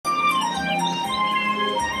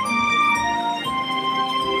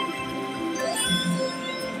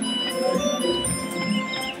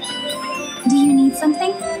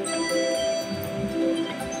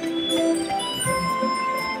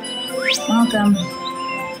some.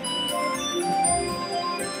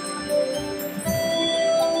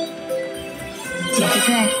 Take your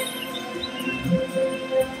pick.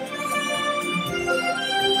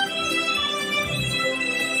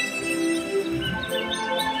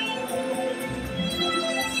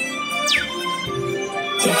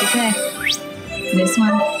 Take your pick. This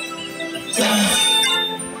one.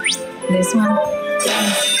 This one.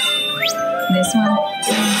 This one.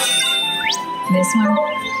 This one.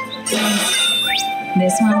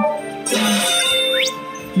 This one.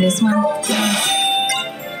 This one.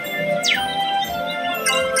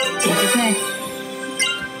 Take your pick.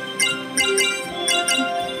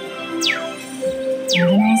 Have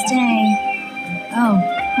a nice day. Oh,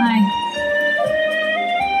 hi.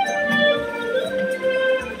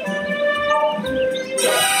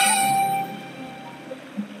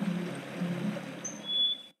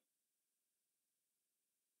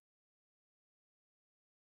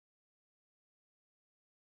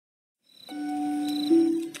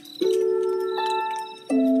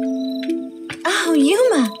 Oh,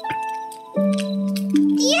 Yuma!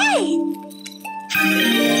 Yay!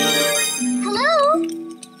 Hello?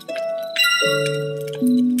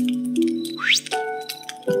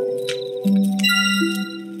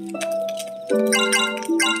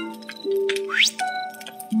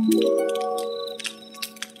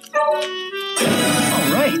 All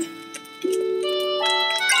right.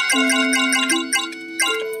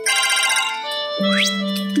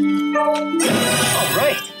 All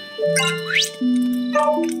right.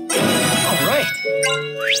 All right. All right.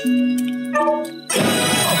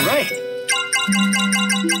 All right.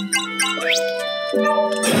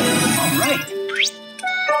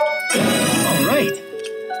 All right.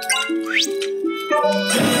 All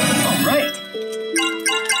right.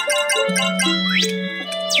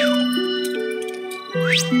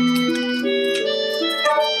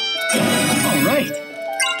 All right.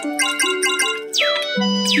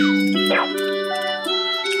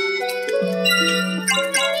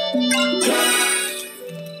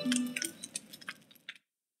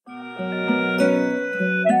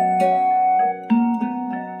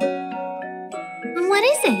 What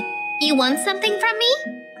is it? You want something from me?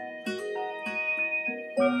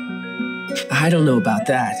 I don't know about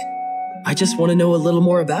that. I just want to know a little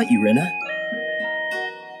more about you, Rena.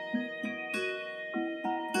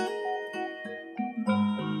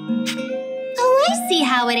 Oh, I see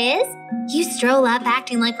how it is. You stroll up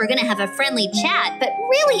acting like we're gonna have a friendly chat, but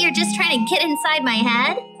really you're just trying to get inside my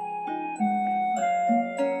head?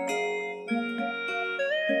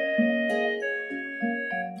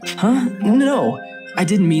 Huh? No, I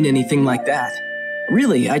didn't mean anything like that.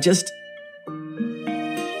 Really, I just...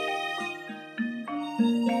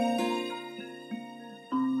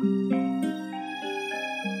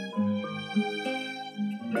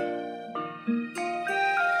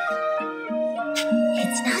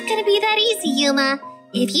 It's not gonna be that easy, Yuma.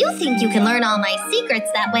 If you think you can learn all my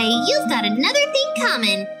secrets that way, you've got another thing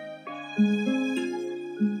coming.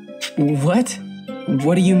 What?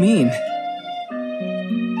 What do you mean?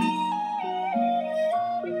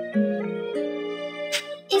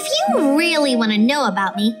 If you really want to know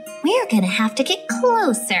about me, we're gonna have to get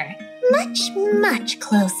closer. Much, much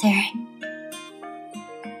closer.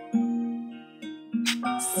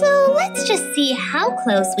 So let's just see how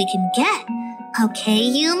close we can get. Okay,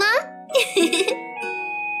 Yuma?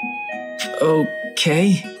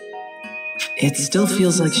 Okay. It still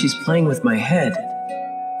feels like she's playing with my head.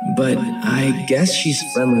 But I guess she's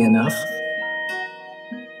friendly enough.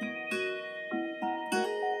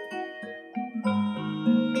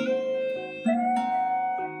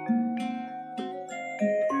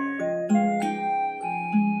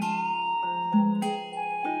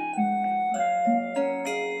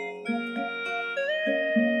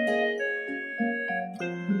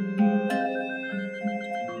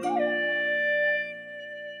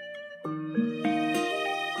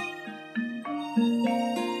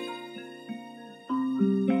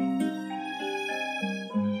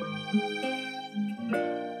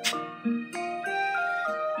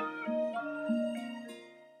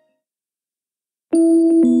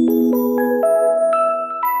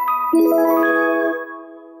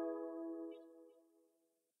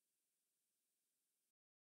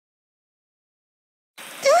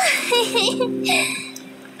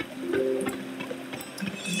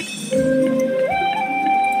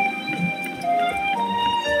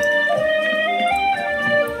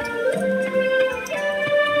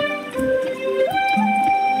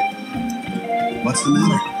 What's the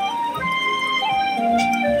matter?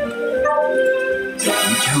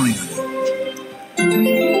 I'm counting on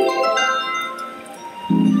you.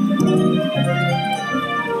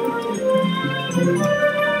 Enemy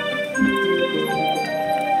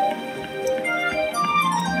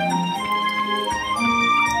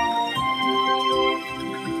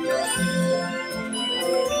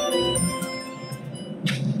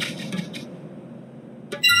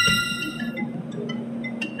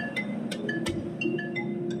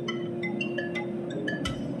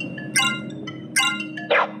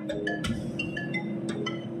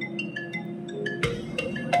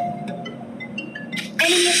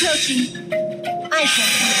approaching. I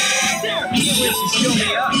shall. There! You wish to show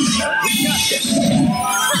me up. We got this.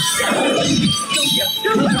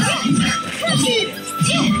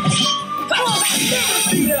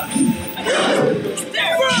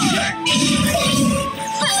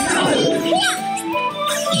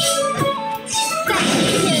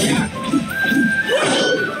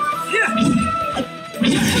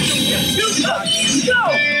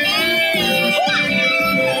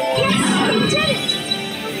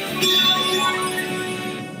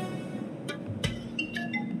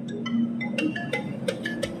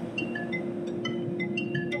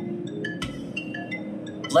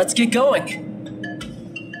 Let's get going.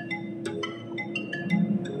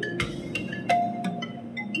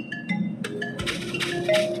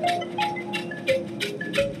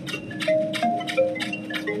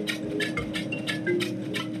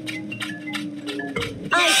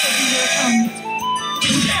 I shall be your opponent.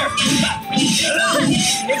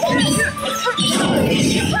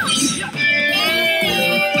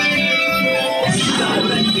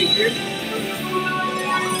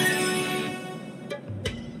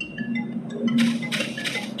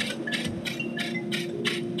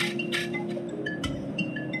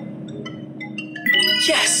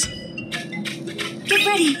 Yes! Get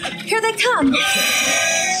ready. Here they come.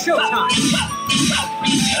 Showtime!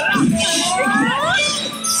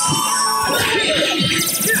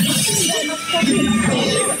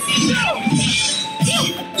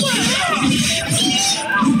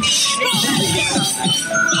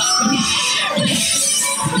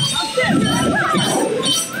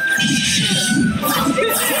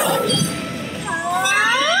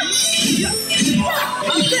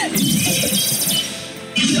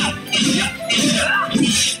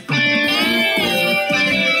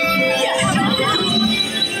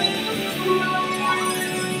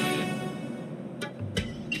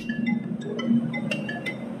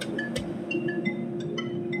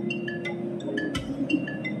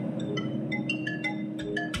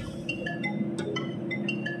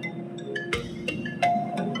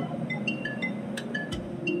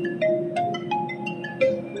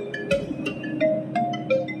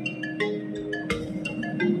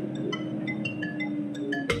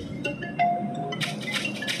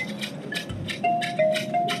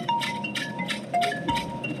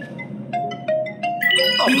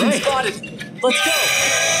 All right. Spotted. Let's go.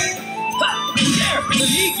 Ha! There! Let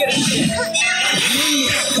me get it!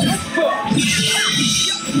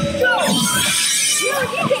 Go!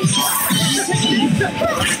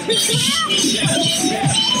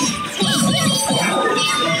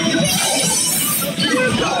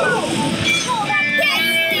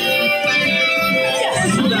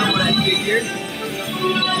 Yes, not what I figured.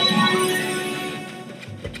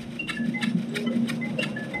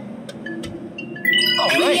 All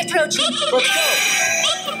Enemy right. approaching. Let's go.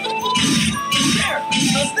 There!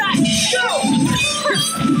 How's that? Go!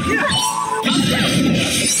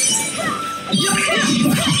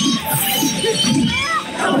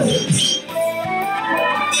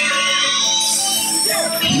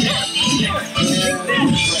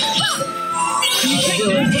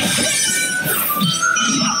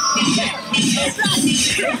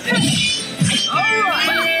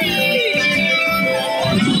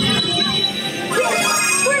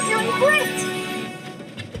 We're doing great.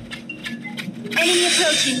 Enemy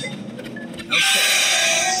approaching.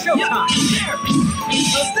 Showtime! There!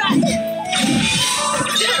 How's that?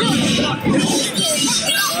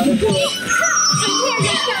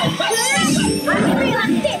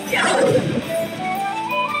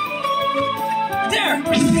 There!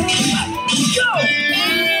 Go!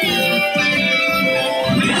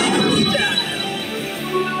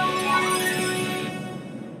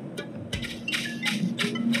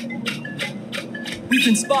 We've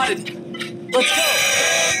been spotted. Let's go.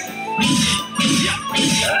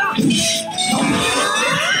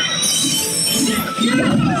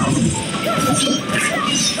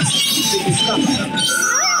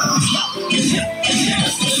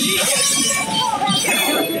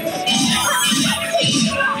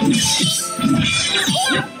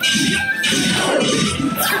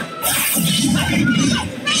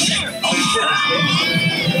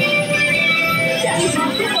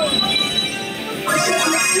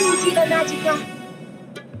 Magica.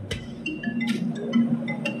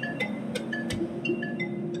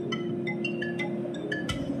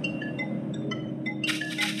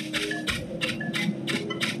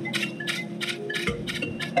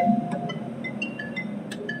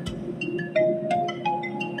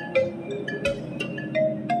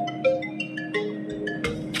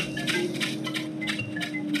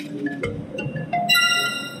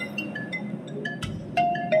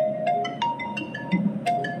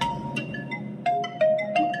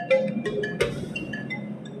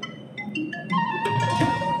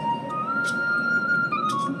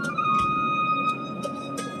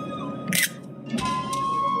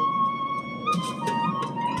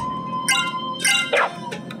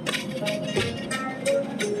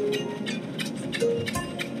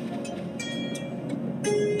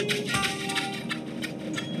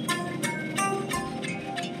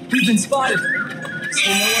 We've been spotted.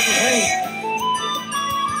 So no other way.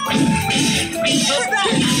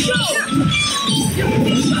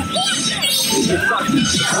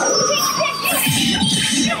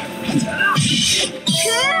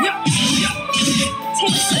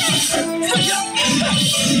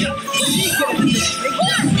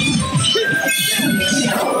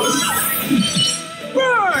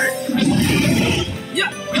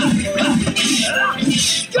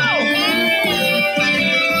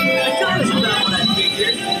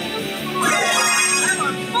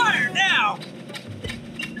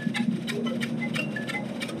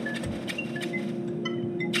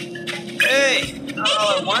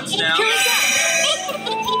 Once now.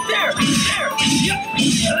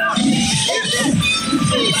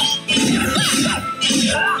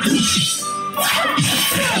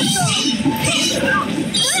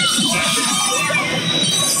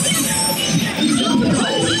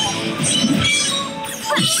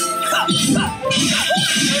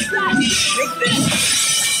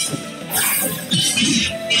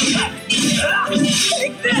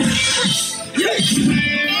 Take this.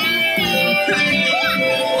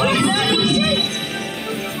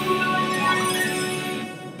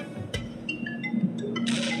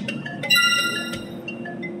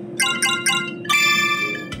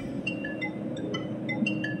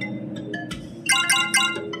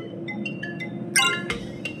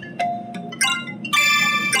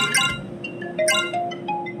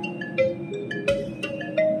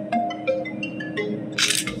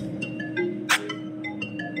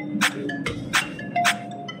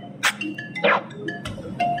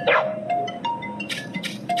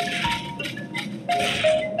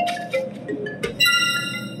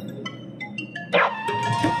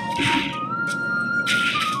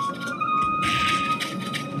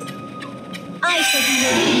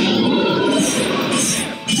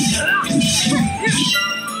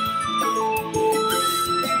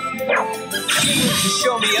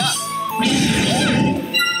 Show me up.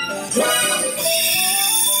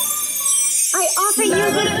 I offer you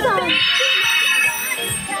the song.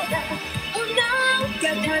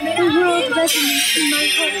 The world resonates in my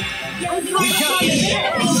heart.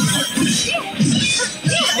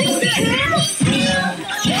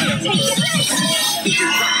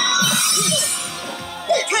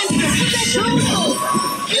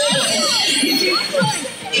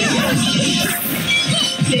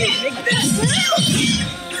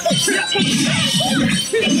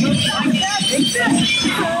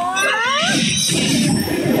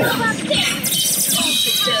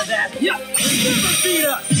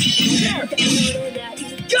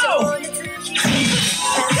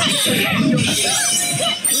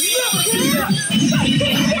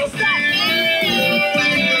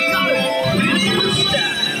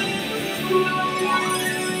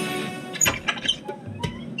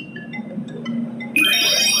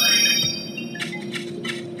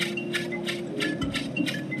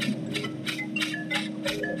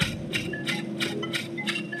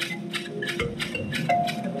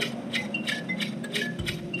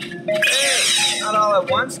 Not all at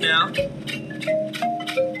once now.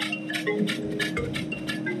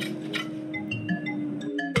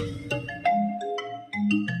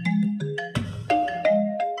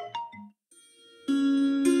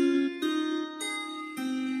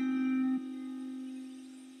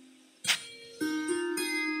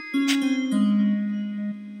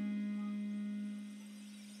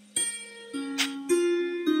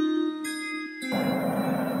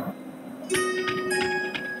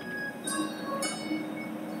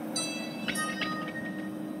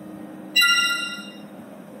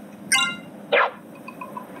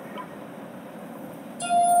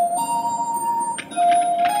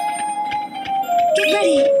 Get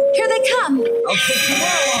ready. Here they come. I'll take you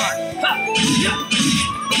all on.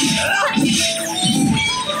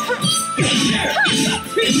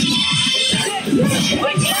 Take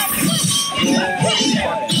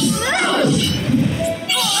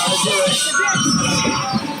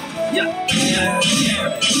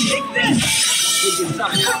this! Give you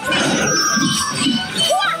something. Help now?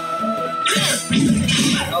 Take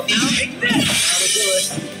this! That'll do it.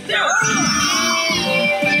 There!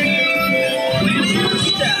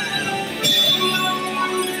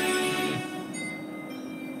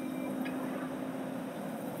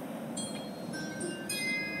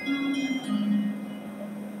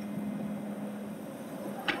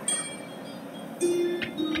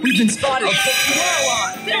 We've been spotted. I'll take you all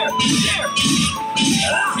on. There!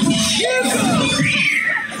 Here you go!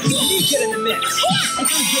 You get in the mix. I'm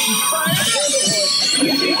getting fired on the wood.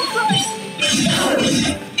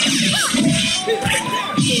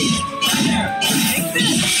 There! Take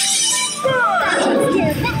this!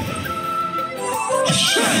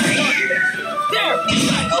 There!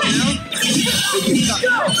 Help now? Go!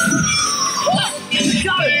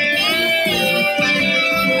 Got it!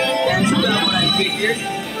 That's about what I figured.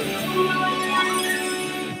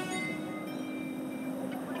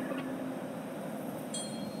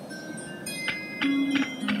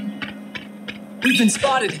 We've been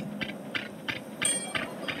spotted.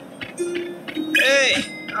 Hey,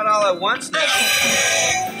 not all at once now. There!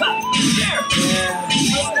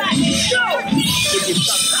 How's that? Go! Give you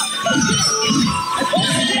something.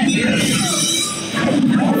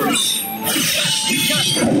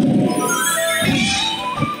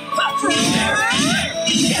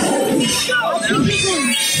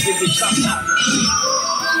 Give you something.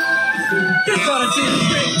 This ought to do the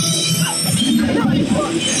trick.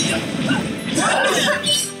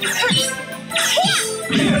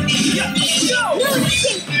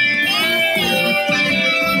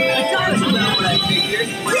 That's about what I figured.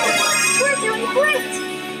 We're doing great!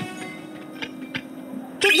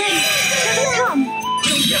 Get ready! Here they come!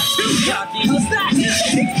 Too cocky. How's that?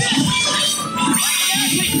 Take this!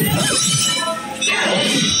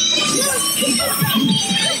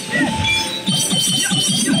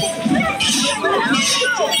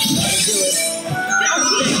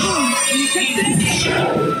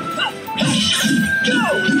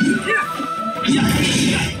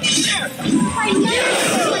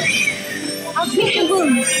 I'll treat the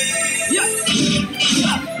wound.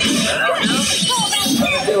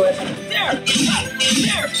 Do it. There!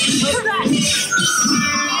 There! How's that?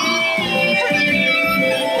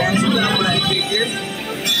 That's about what I figured.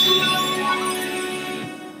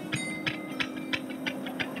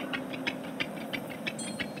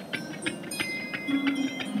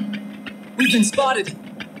 We've been spotted.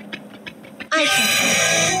 I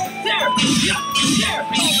can. There! There!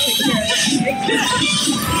 I'll take care of that. Take this!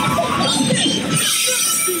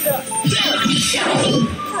 Speed up! There!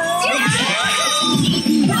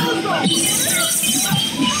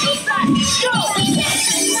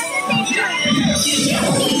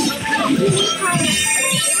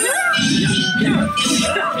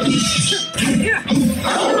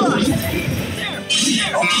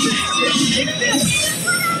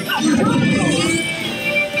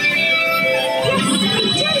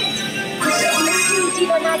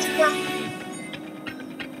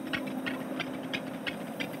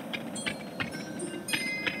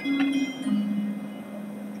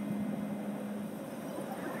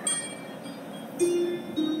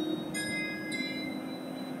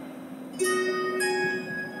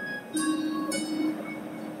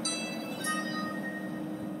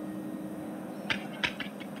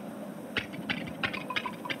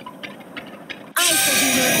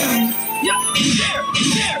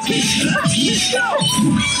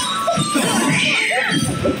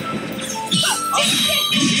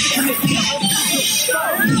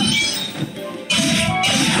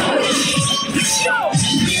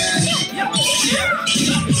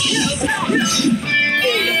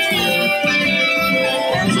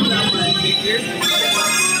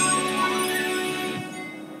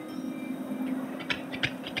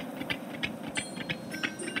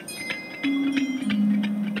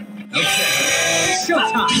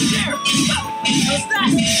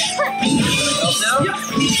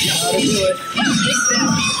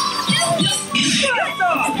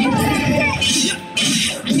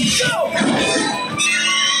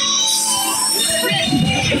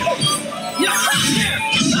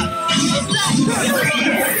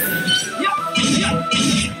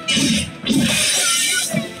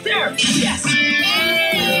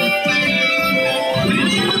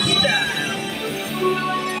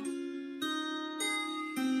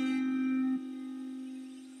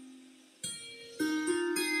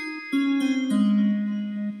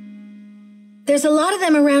 There's a lot of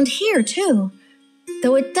them around here, too.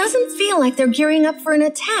 Though it doesn't feel like they're gearing up for an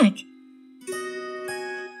attack.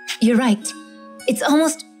 You're right. It's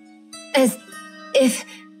almost as if...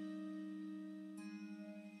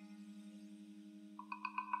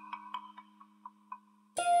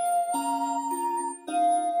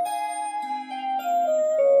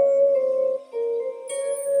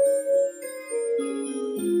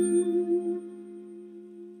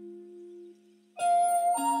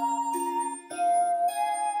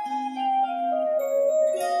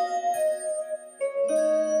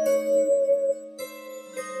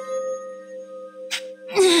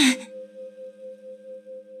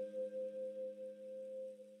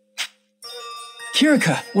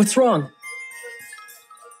 Kirika, what's wrong?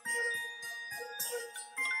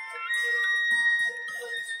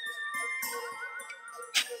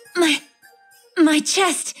 My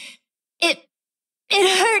chest. It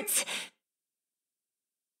hurts.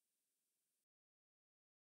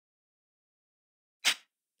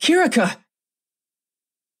 Kirika!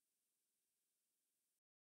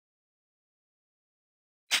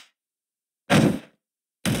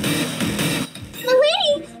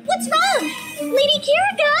 Lady, what's wrong? Lady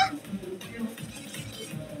Kirika?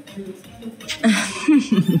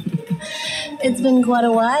 It's been quite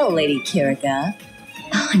a while, Lady Kirika.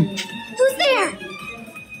 Who's there?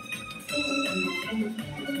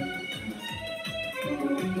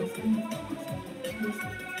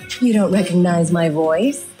 You don't recognize my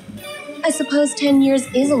voice? I suppose 10 years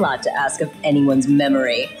is a lot to ask of anyone's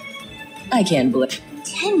memory. I can't believe...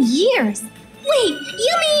 10 years? Wait,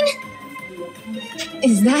 you mean...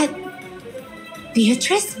 Is that...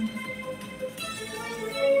 Beatrice?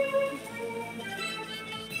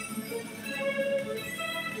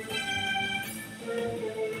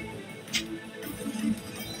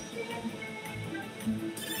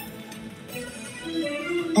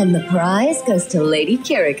 And the prize goes to Lady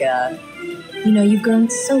Kirika. You know, you've grown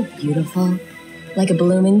so beautiful, like a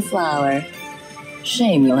blooming flower.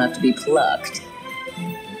 Shame you'll have to be plucked.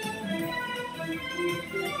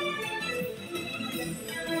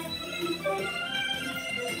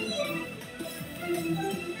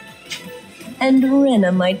 And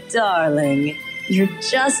Rinna, my darling, you're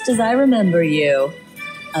just as I remember you.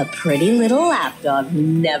 A pretty little lapdog who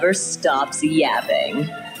never stops yapping.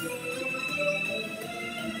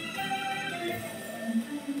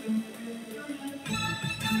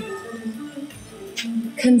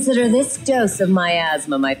 Consider this dose of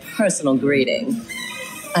miasma my personal greeting.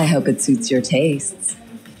 I hope it suits your tastes.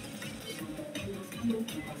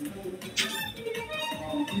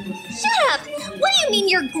 Shut up! What do you mean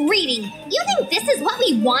you're greeting? You think this is what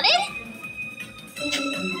we wanted?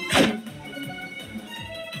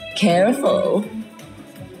 Careful.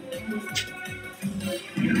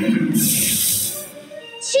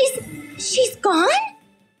 She's gone?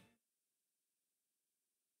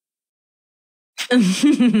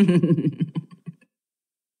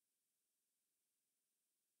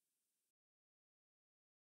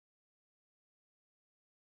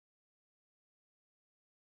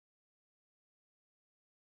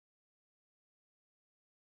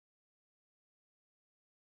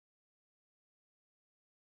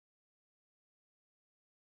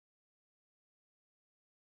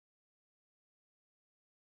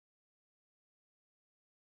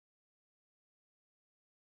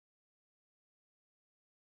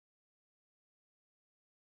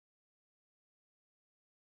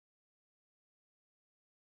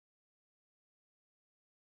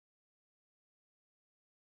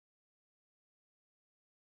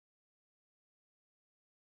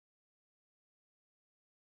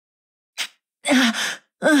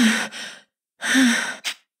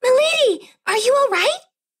 Milady, are you all right?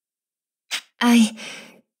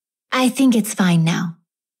 I think it's fine now.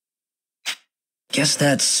 Guess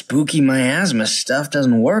that spooky miasma stuff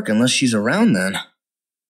doesn't work unless she's around then.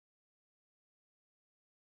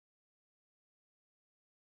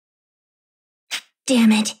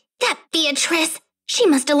 Damn it, that Beatrice! She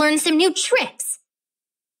must have learned some new tricks.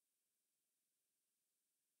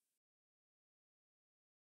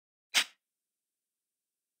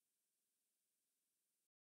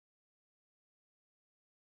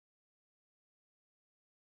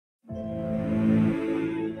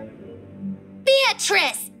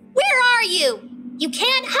 Beatrice! Where are you? You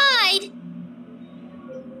can't hide!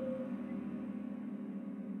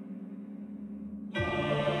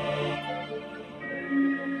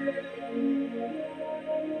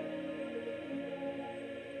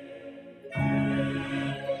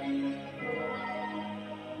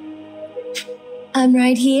 I'm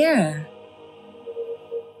right here.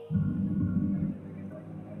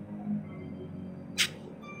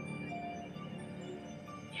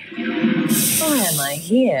 Why am I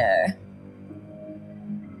here?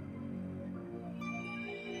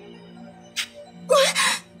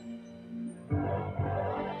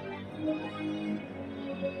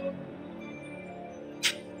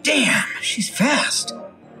 Damn, she's fast.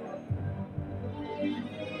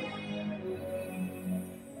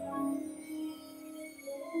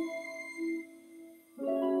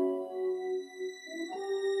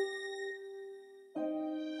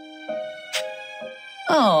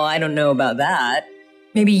 Oh, I don't know about that.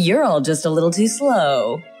 Maybe you're all just a little too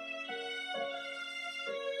slow.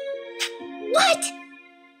 What?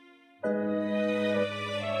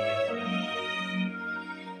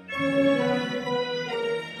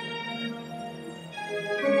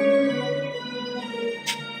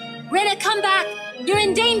 Rena, come back! You're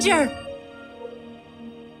in danger!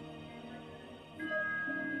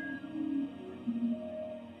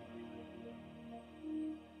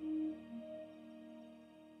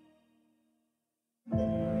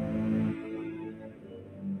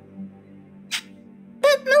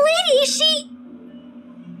 But milady, she...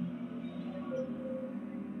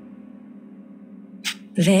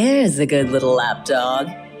 There's a good little lapdog.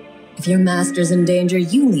 If your master's in danger,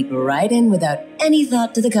 you leap right in without any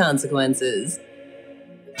thought to the consequences.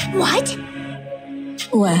 What?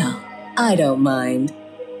 Well, I don't mind.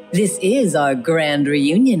 This is our grand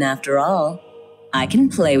reunion after all. I can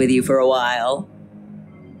play with you for a while.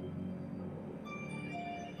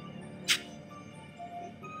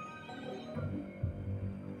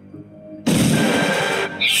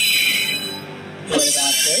 What about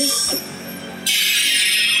this?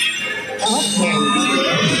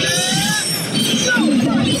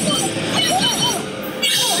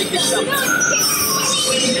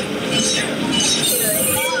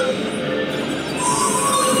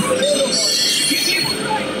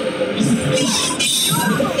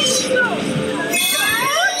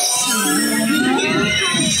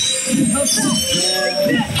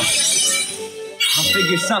 I'll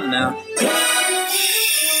figure something out.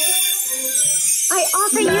 I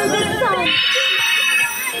offer you this song.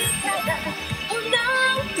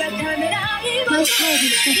 My heart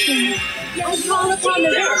is suffering. I call upon the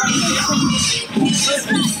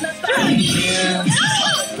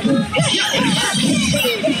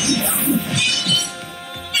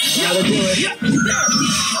Gotta do it.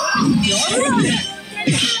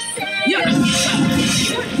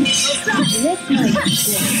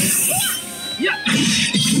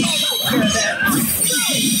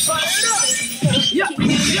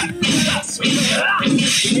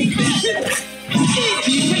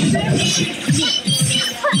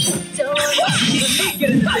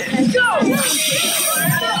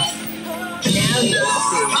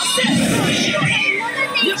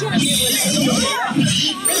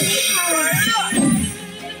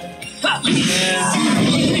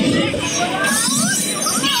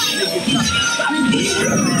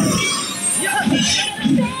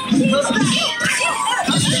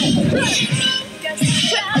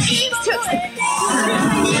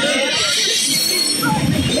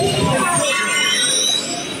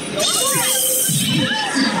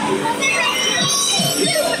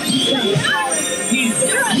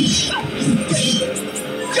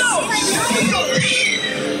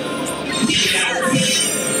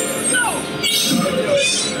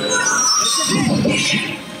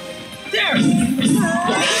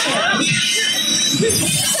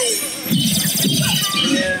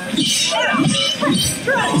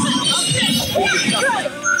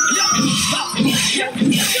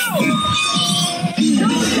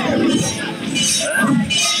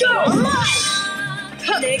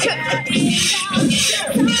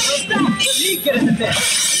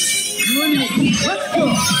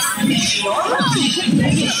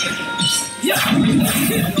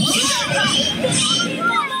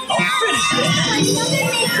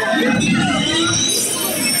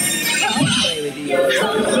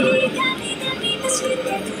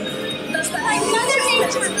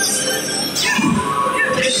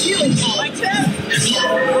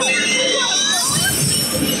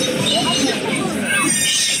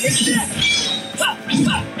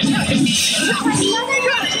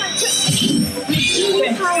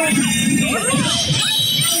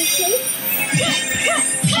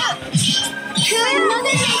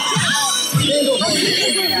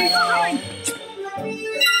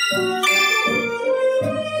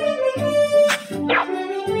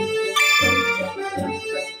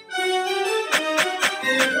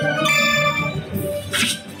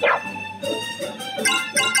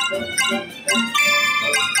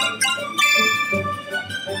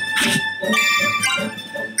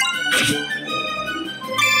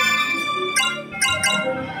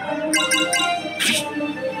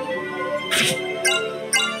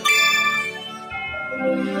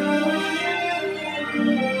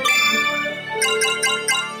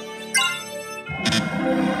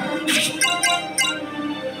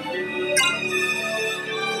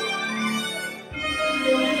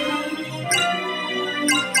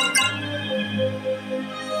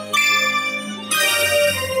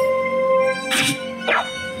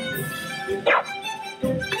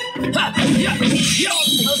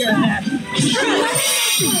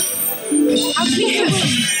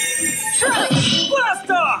 Blast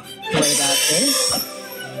off! What about this?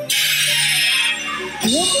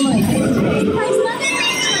 What might it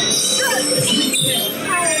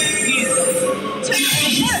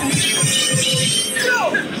Go!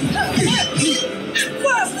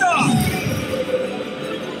 Blast off!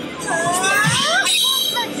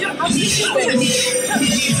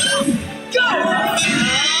 Go!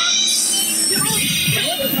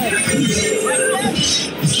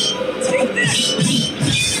 Take this!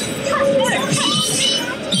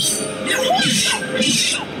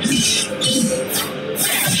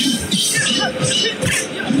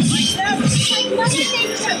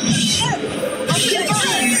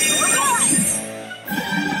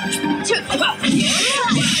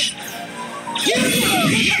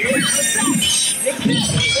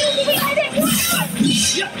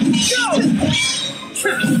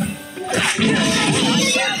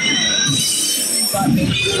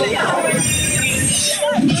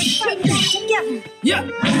 Yeah.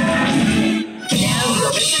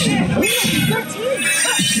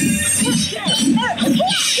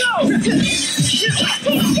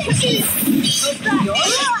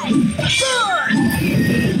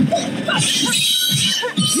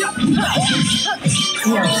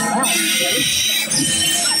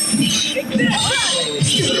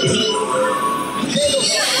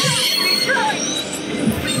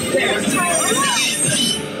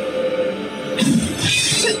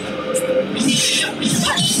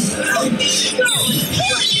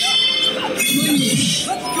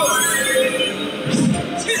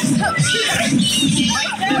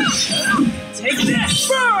 Take this!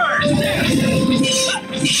 Burn! Take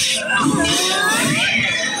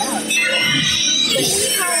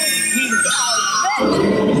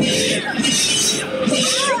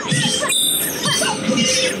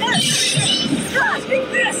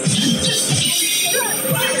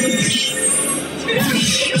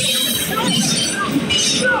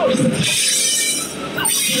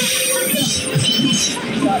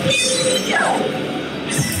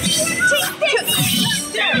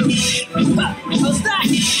How's that?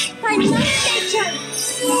 I'm not nature.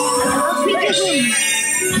 I'll tweak your wings.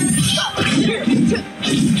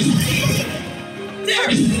 There!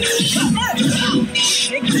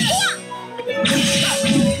 Take this!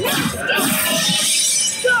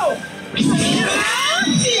 Go!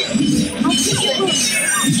 I'll tweak your wings.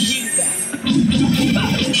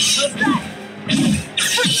 How's that?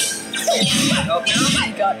 Help now?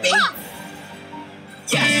 You got me.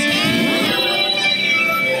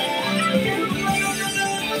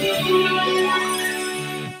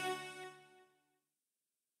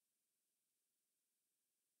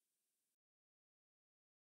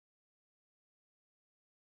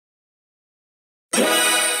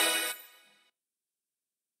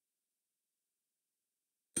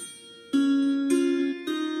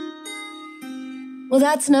 Well,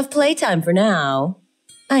 that's enough playtime for now.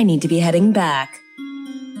 I need to be heading back.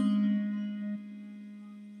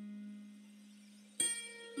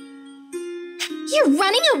 You're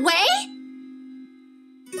running away?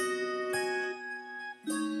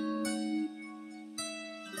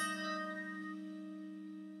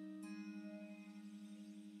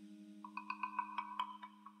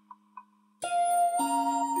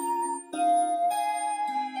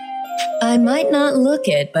 I might not look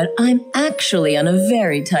it, but I'm actually on a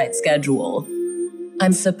very tight schedule.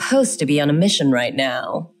 I'm supposed to be on a mission right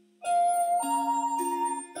now.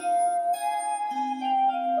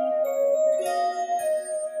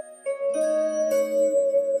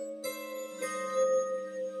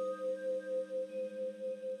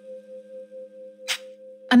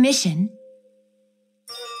 A mission?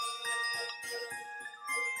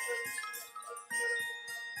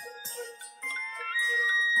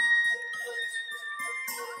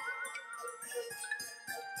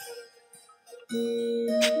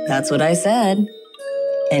 That's what I said.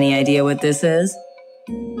 Any idea what this is?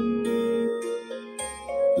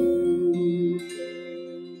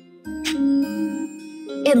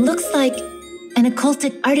 It looks like an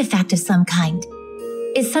occultic artifact of some kind.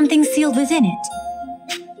 Is something sealed within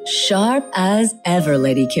it? Sharp as ever,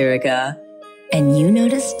 Lady Kirika. And you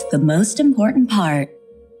noticed the most important part.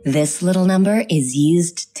 This little number is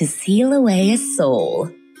used to seal away a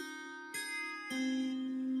soul.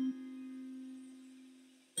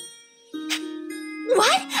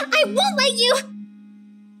 What? I won't let you!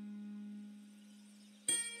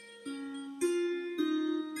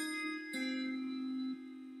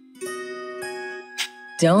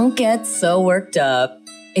 Don't get so worked up.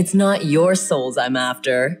 It's not your souls I'm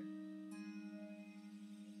after.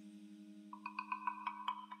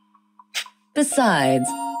 Besides,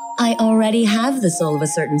 I already have the soul of a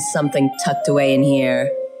certain something tucked away in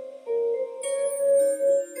here.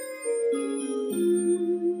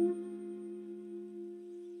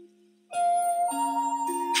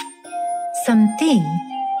 Something?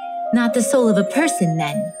 Not the soul of a person,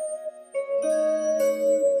 then.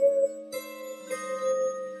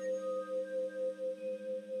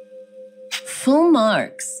 Full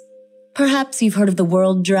marks. Perhaps you've heard of the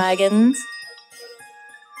world dragons?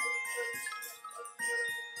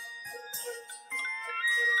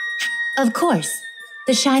 Of course.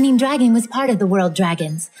 The Shining Dragon was part of the World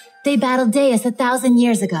Dragons. They battled Deus 1,000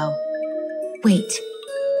 years ago. Wait,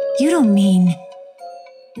 you don't mean...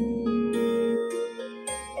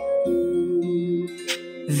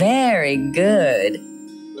 Very good.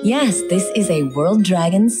 Yes, this is a world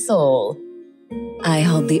dragon's soul. I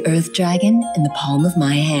hold the Earth Dragon in the palm of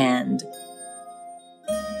my hand.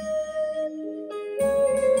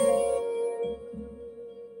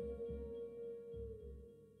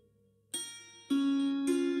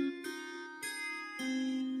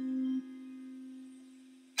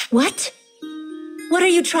 What? What are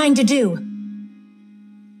you trying to do?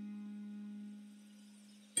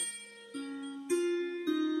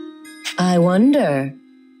 I wonder.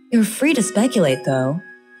 You're free to speculate, though.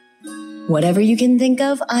 Whatever you can think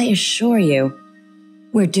of, I assure you,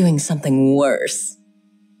 we're doing something worse.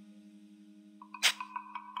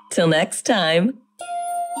 Till next time.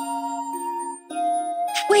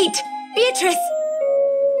 Wait, Beatrice!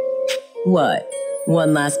 What?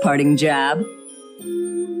 One last parting jab?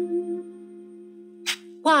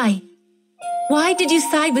 Why? Why did you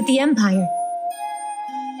side with the Empire?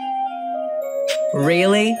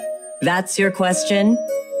 Really? That's your question?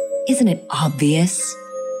 Isn't it obvious?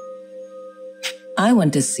 I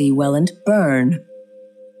want to see Welland burn.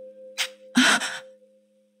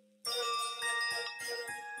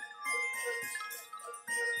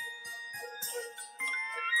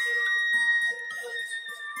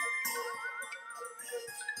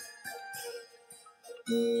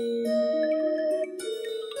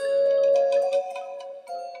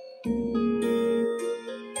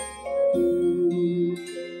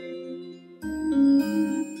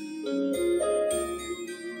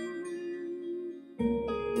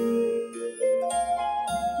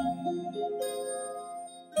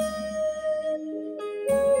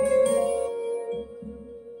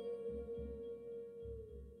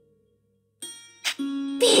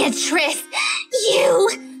 Beatrice, you...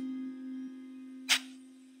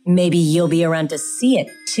 Maybe you'll be around to see it,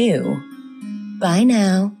 too. Bye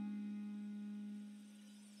now.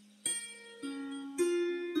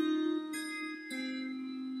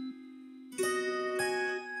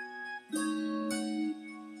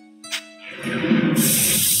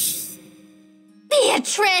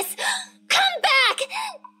 Beatrice! Come back!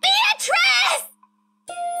 Beatrice!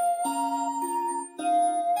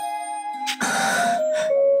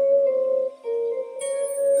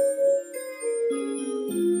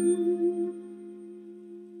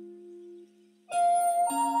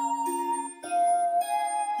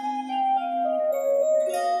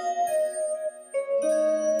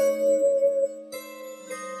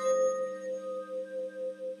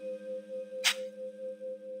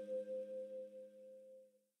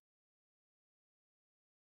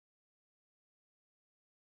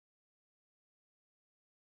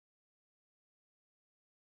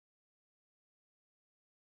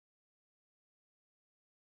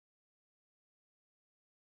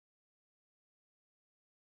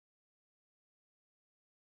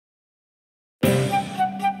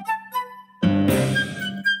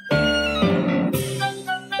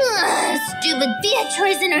 Stupid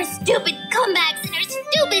Beatrice and her stupid comebacks and her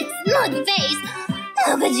stupid smug face.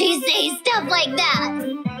 How could she say stuff like that?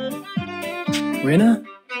 Rina,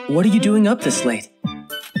 what are you doing up this late?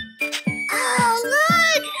 Oh,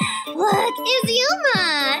 look! Look, it's Yuma!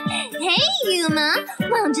 Hey, Yuma! Why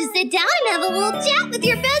don't you sit down and have a little chat with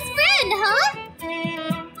your best friend,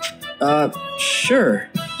 huh? Sure.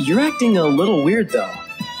 You're acting a little weird, though.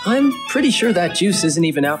 I'm pretty sure that juice isn't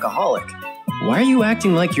even alcoholic. Why are you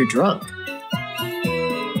acting like you're drunk?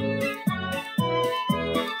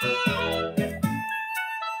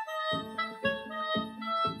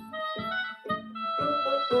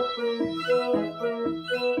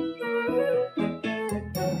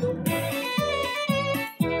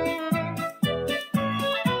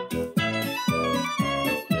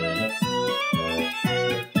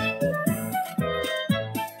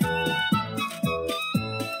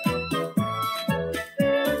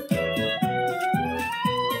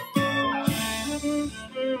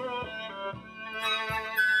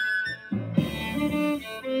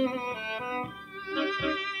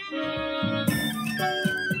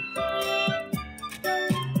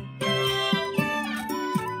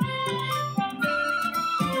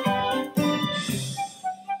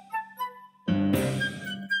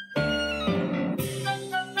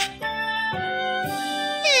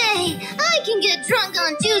 drunk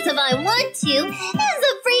on juice if I want to. This is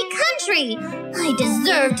a free country. I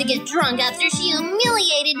deserve to get drunk after she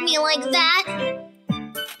humiliated me like that.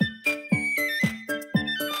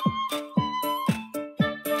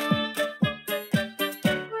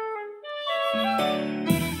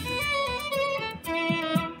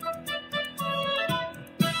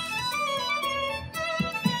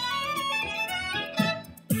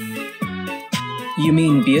 You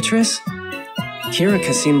mean Beatrice?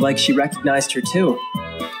 Kirika seemed like she recognized her too.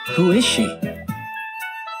 Who is she?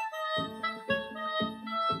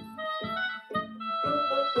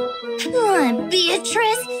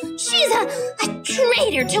 Beatrice? She's a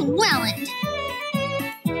traitor to Welland.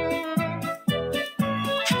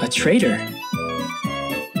 A traitor?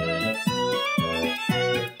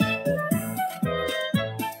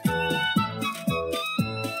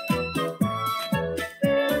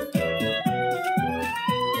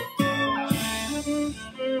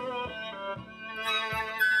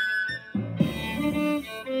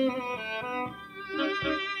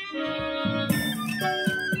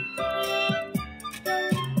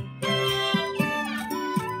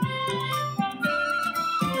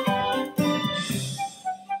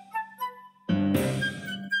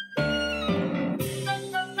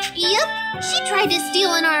 Yep, she tried to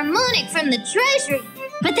steal an harmonic from the treasury,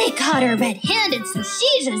 but they caught her red-handed, so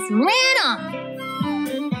she just ran off.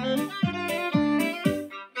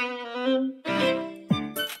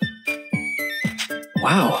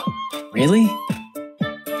 Wow, really?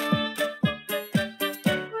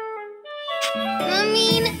 I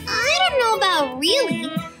mean, I don't know about really.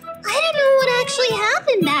 I don't know what actually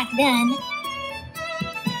happened back then.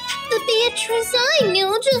 The Beatrice I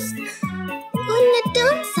knew just wouldn't have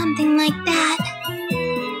done something like that.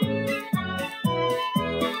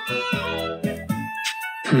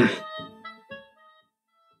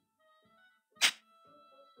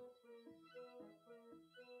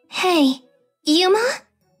 Hey, Yuma?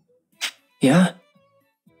 Yeah?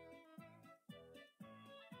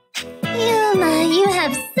 Yuma, you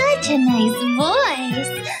have such a nice voice.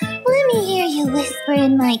 Let me hear you whisper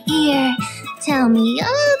in my ear. Tell me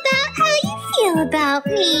all about how you feel about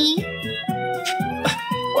me.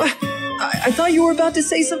 What? I thought you were about to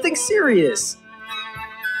say something serious.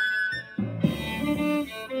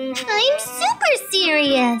 I'm super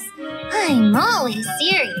serious. I'm always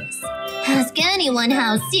serious. Ask anyone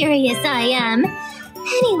how serious I am.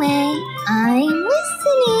 Anyway, I'm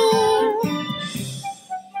listening.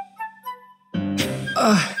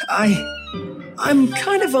 I'm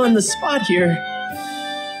kind of on the spot here.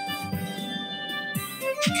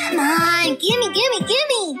 Come on,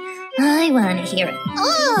 gimme. I want to hear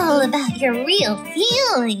all about your real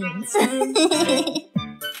feelings.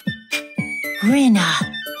 Rina.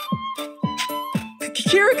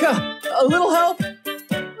 Kirika, a little help?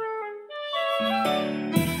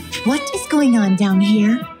 What is going on down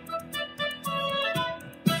here?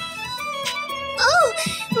 Oh,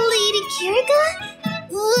 Lady Kirika?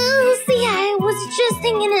 Well, see, I was just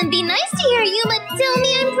thinking it'd be nice to hear Yuma tell me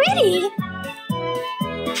I'm pretty.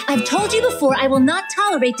 I've told you before I will not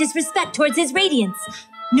tolerate disrespect towards his radiance.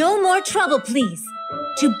 No more trouble, please.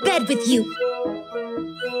 To bed with you.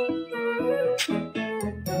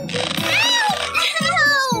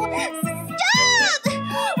 Ow! Stop!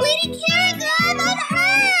 Lady Kirika, that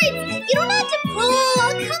hurts! You don't have to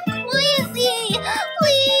pull. Come quietly,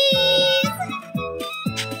 please.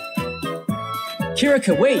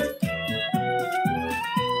 Kirika, wait!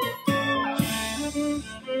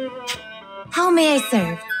 How may I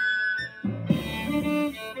serve?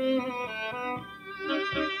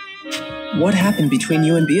 What happened between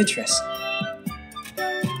you and Beatrice?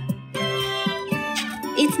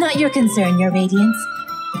 It's not your concern, Your Radiance.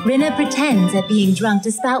 Rina pretends at being drunk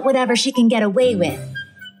to spout whatever she can get away with.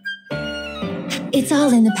 It's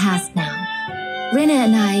all in the past now. Rina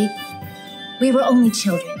and we were only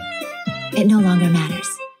children. It no longer matters.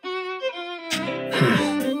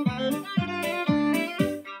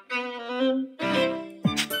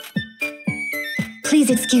 Please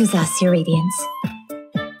excuse us, Your Radiance.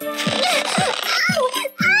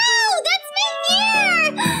 Ow! That's my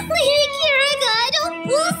ear! Lady Kirika, don't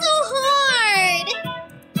pull so hard!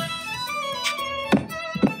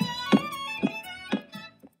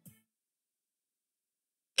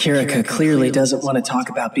 Kirika clearly doesn't want to talk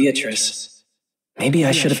about Beatrice. Maybe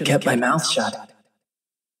I should have kept my mouth shut.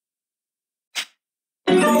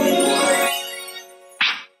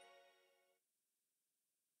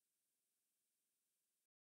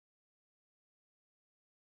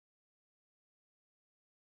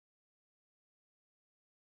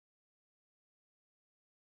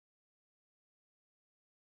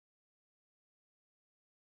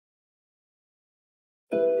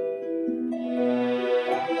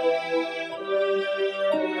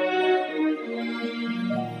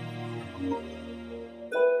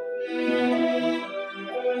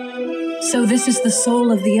 So this is the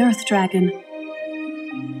soul of the Earth Dragon.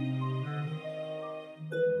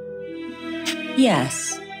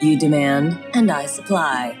 Yes, you demand, and I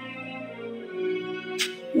supply.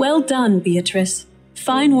 Well done, Beatrice.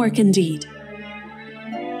 Fine work indeed.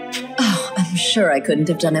 Oh, I'm sure I couldn't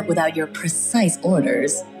have done it without your precise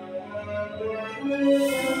orders.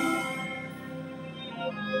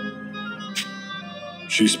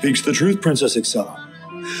 She speaks the truth, Princess Excella.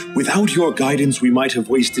 Without your guidance, we might have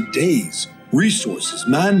wasted days, resources,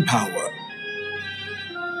 manpower.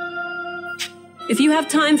 If you have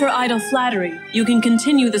time for idle flattery, you can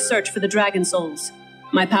continue the search for the Dragon Souls.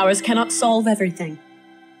 My powers cannot solve everything.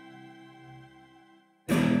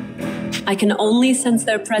 I can only sense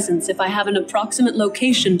their presence if I have an approximate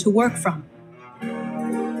location to work from.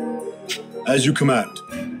 As you command.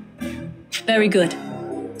 Very good.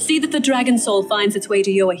 See that the Dragon Soul finds its way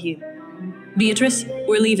to Yoahim. Beatrice,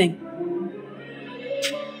 we're leaving.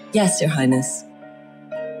 Yes, Your Highness.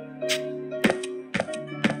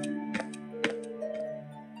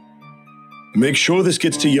 Make sure this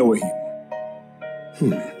gets to Yoahim.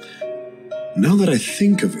 Now that I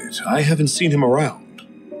think of it, I haven't seen him around.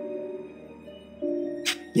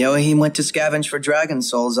 Yoahim went to scavenge for dragon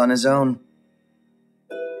souls on his own.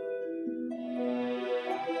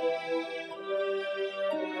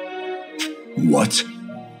 What?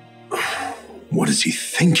 What is he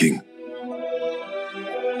thinking?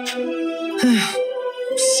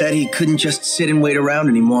 Said he couldn't just sit and wait around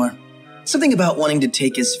anymore. Something about wanting to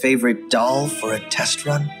take his favorite doll for a test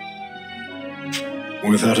run.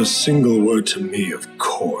 Without a single word to me, of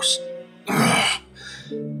course.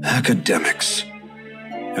 Academics.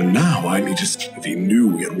 And now I need to... If he knew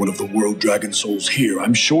we had one of the World Dragon Souls here,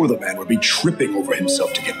 I'm sure the man would be tripping over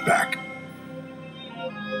himself to get back.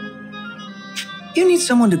 You need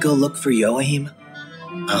someone to go look for Yoahim?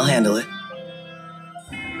 I'll handle it.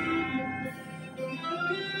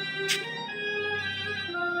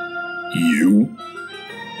 You?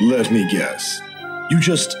 Let me guess. You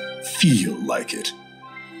just feel like it.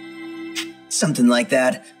 Something like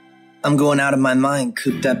that. I'm going out of my mind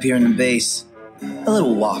cooped up here in the base. A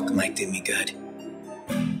little walk might do me good.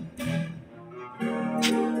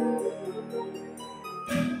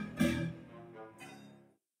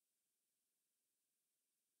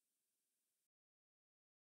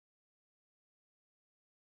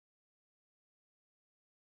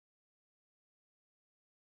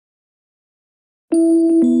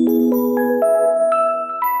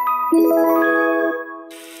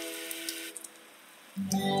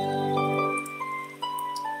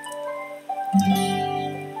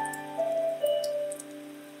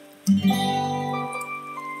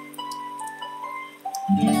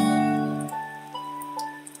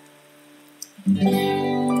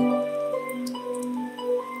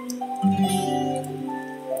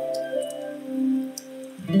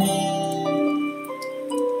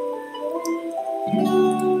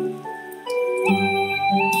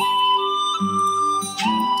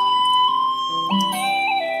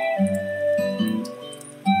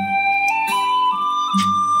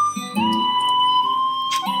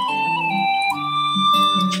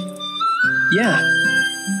 Yeah.